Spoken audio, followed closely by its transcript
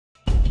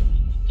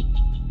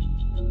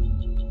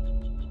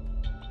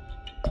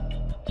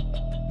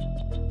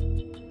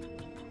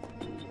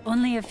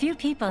Only a few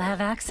people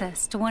have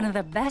access to one of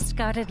the best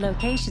guarded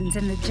locations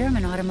in the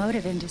German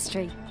automotive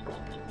industry.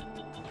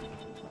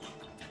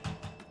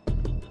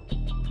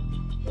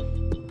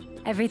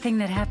 Everything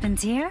that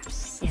happens here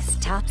is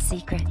top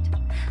secret.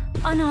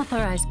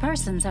 Unauthorized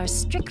persons are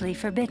strictly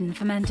forbidden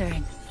from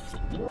entering.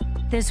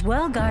 This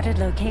well-guarded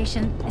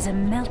location is a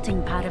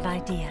melting pot of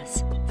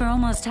ideas. For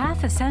almost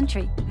half a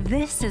century,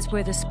 this is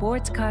where the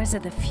sports cars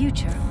of the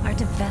future are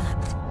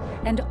developed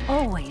and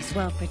always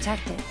well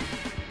protected.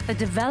 The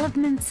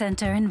Development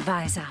Center in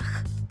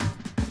Weissach.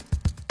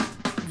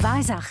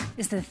 Weissach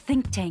is the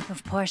think tank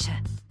of Porsche.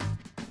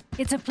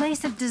 It's a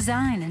place of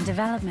design and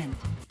development,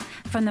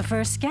 from the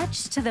first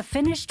sketch to the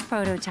finished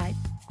prototype.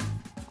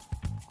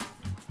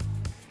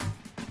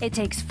 It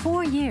takes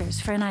 4 years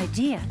for an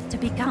idea to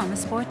become a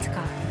sports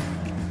car.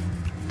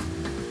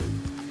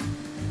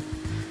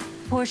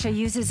 Porsche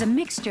uses a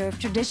mixture of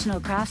traditional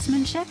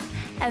craftsmanship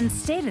and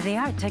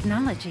state-of-the-art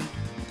technology.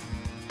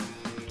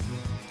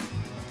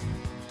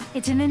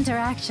 It's an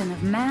interaction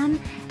of man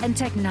and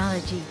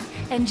technology,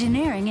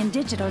 engineering and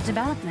digital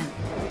development.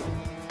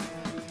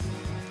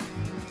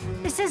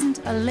 This isn't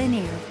a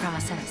linear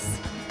process.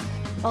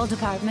 All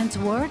departments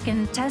work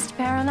and test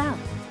parallel.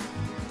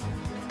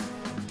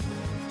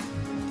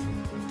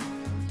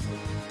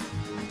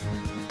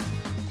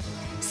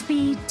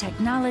 Speed,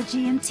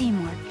 technology, and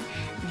teamwork.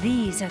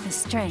 These are the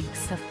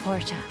strengths of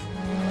Porsche.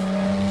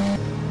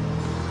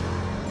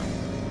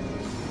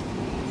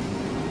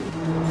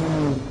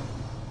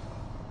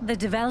 The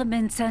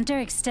development center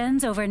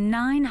extends over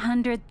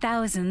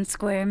 900,000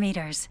 square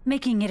meters,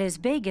 making it as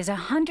big as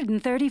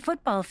 130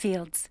 football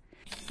fields.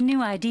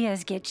 New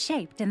ideas get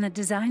shaped in the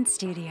design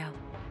studio.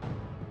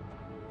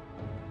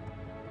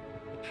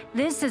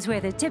 This is where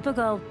the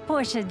typical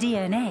Porsche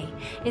DNA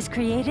is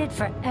created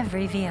for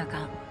every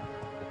vehicle.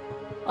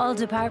 All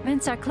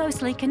departments are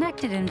closely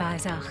connected in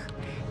Weissach,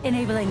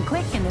 enabling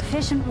quick and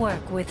efficient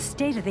work with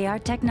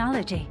state-of-the-art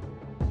technology.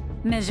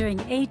 Measuring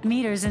 8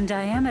 meters in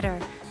diameter,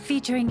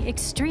 featuring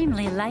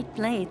extremely light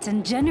blades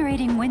and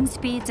generating wind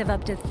speeds of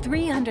up to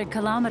 300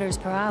 kilometers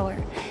per hour,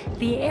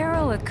 the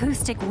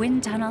aeroacoustic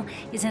wind tunnel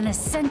is an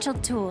essential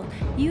tool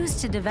used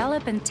to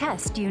develop and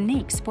test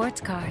unique sports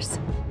cars.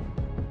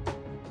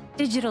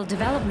 Digital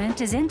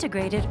development is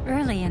integrated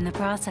early in the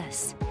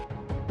process.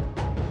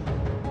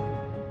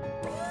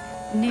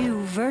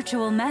 New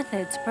virtual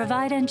methods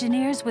provide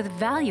engineers with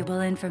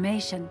valuable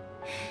information.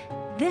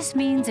 This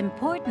means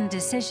important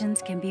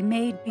decisions can be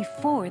made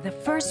before the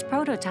first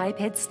prototype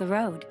hits the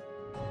road.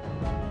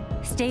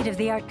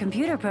 State-of-the-art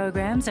computer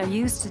programs are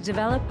used to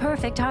develop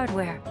perfect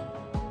hardware.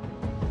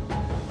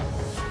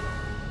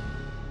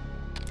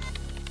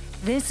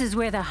 This is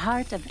where the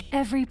heart of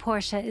every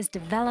Porsche is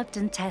developed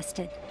and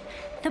tested,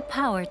 the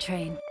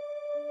powertrain.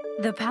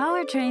 The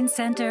Powertrain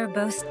Center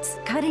boasts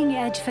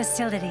cutting-edge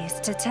facilities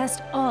to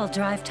test all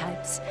drive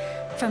types,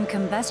 from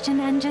combustion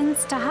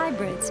engines to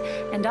hybrids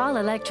and all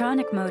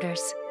electronic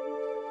motors.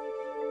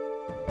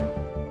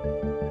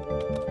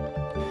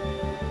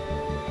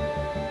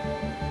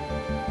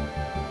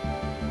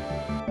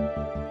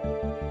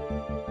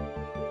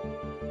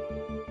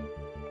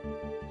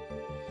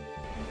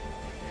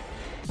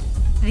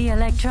 The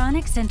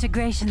Electronics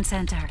Integration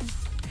Center.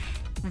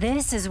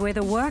 This is where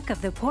the work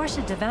of the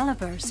Porsche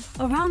developers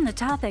around the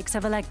topics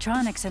of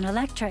electronics and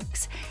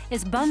electrics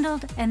is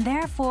bundled and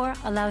therefore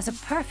allows a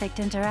perfect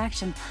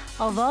interaction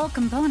of all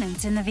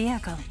components in the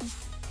vehicle.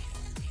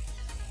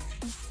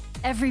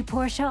 Every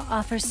Porsche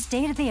offers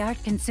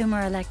state-of-the-art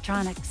consumer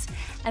electronics,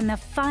 and the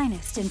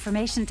finest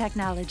information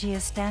technology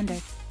is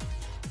standard.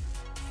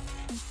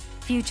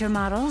 Future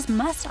models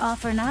must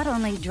offer not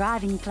only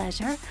driving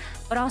pleasure,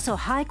 but also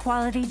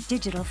high-quality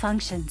digital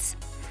functions.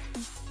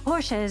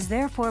 Porsche is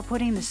therefore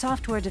putting the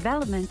software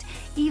development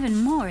even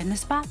more in the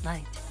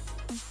spotlight.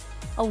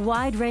 A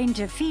wide range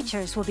of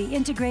features will be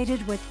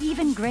integrated with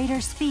even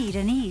greater speed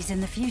and ease in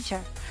the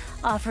future,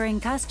 offering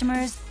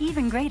customers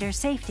even greater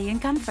safety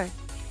and comfort.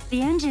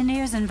 The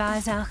engineers in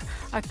Weissach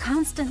are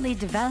constantly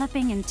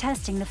developing and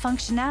testing the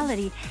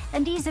functionality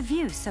and ease of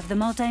use of the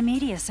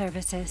multimedia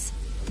services.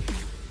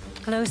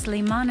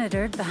 Closely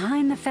monitored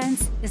behind the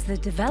fence is the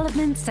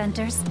Development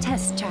Center's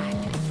test track.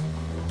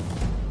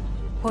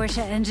 Porsche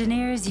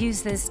engineers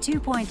use this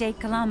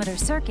 2.8-kilometer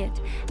circuit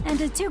and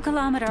a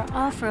 2-kilometer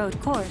off-road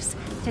course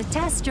to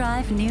test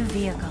drive new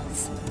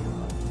vehicles.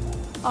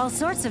 All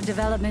sorts of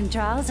development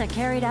trials are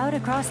carried out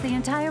across the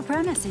entire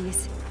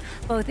premises,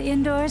 both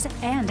indoors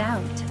and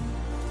out.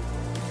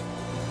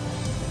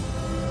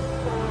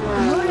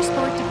 The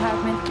motorsport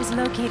department is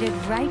located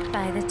right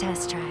by the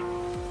test track.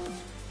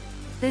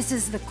 This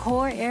is the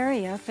core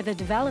area for the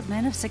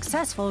development of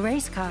successful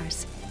race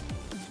cars.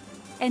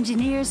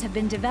 Engineers have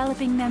been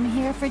developing them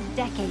here for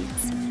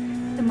decades.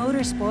 The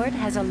motorsport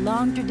has a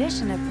long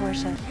tradition at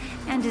Porsche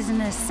and is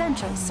an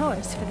essential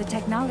source for the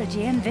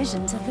technology and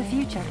visions of the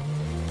future.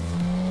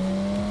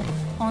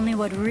 Only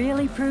what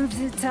really proves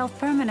itself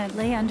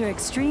permanently under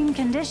extreme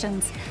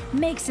conditions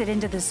makes it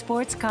into the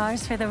sports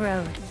cars for the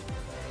road.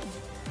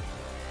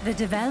 The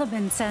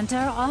Development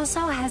Center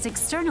also has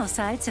external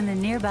sites in the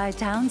nearby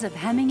towns of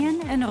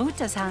Hemmingen and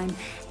Ruttersheim,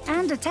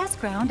 and a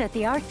test ground at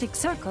the Arctic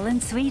Circle in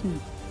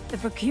Sweden. The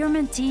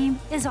procurement team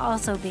is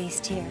also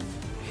based here.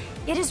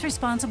 It is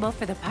responsible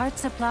for the part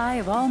supply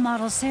of all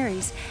model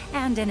series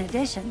and, in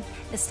addition,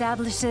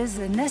 establishes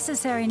the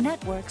necessary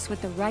networks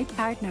with the right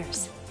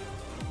partners.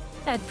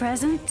 At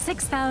present,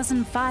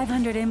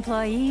 6,500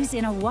 employees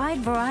in a wide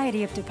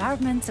variety of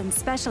departments and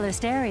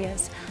specialist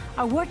areas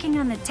are working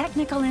on the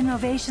technical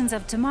innovations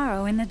of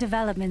tomorrow in the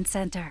Development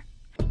Center.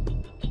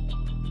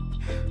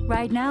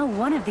 Right now,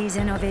 one of these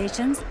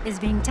innovations is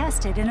being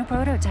tested in a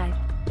prototype.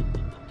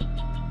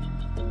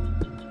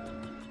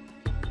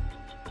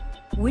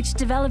 Which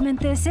development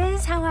this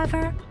is,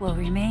 however, will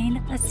remain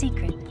a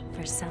secret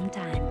for some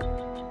time.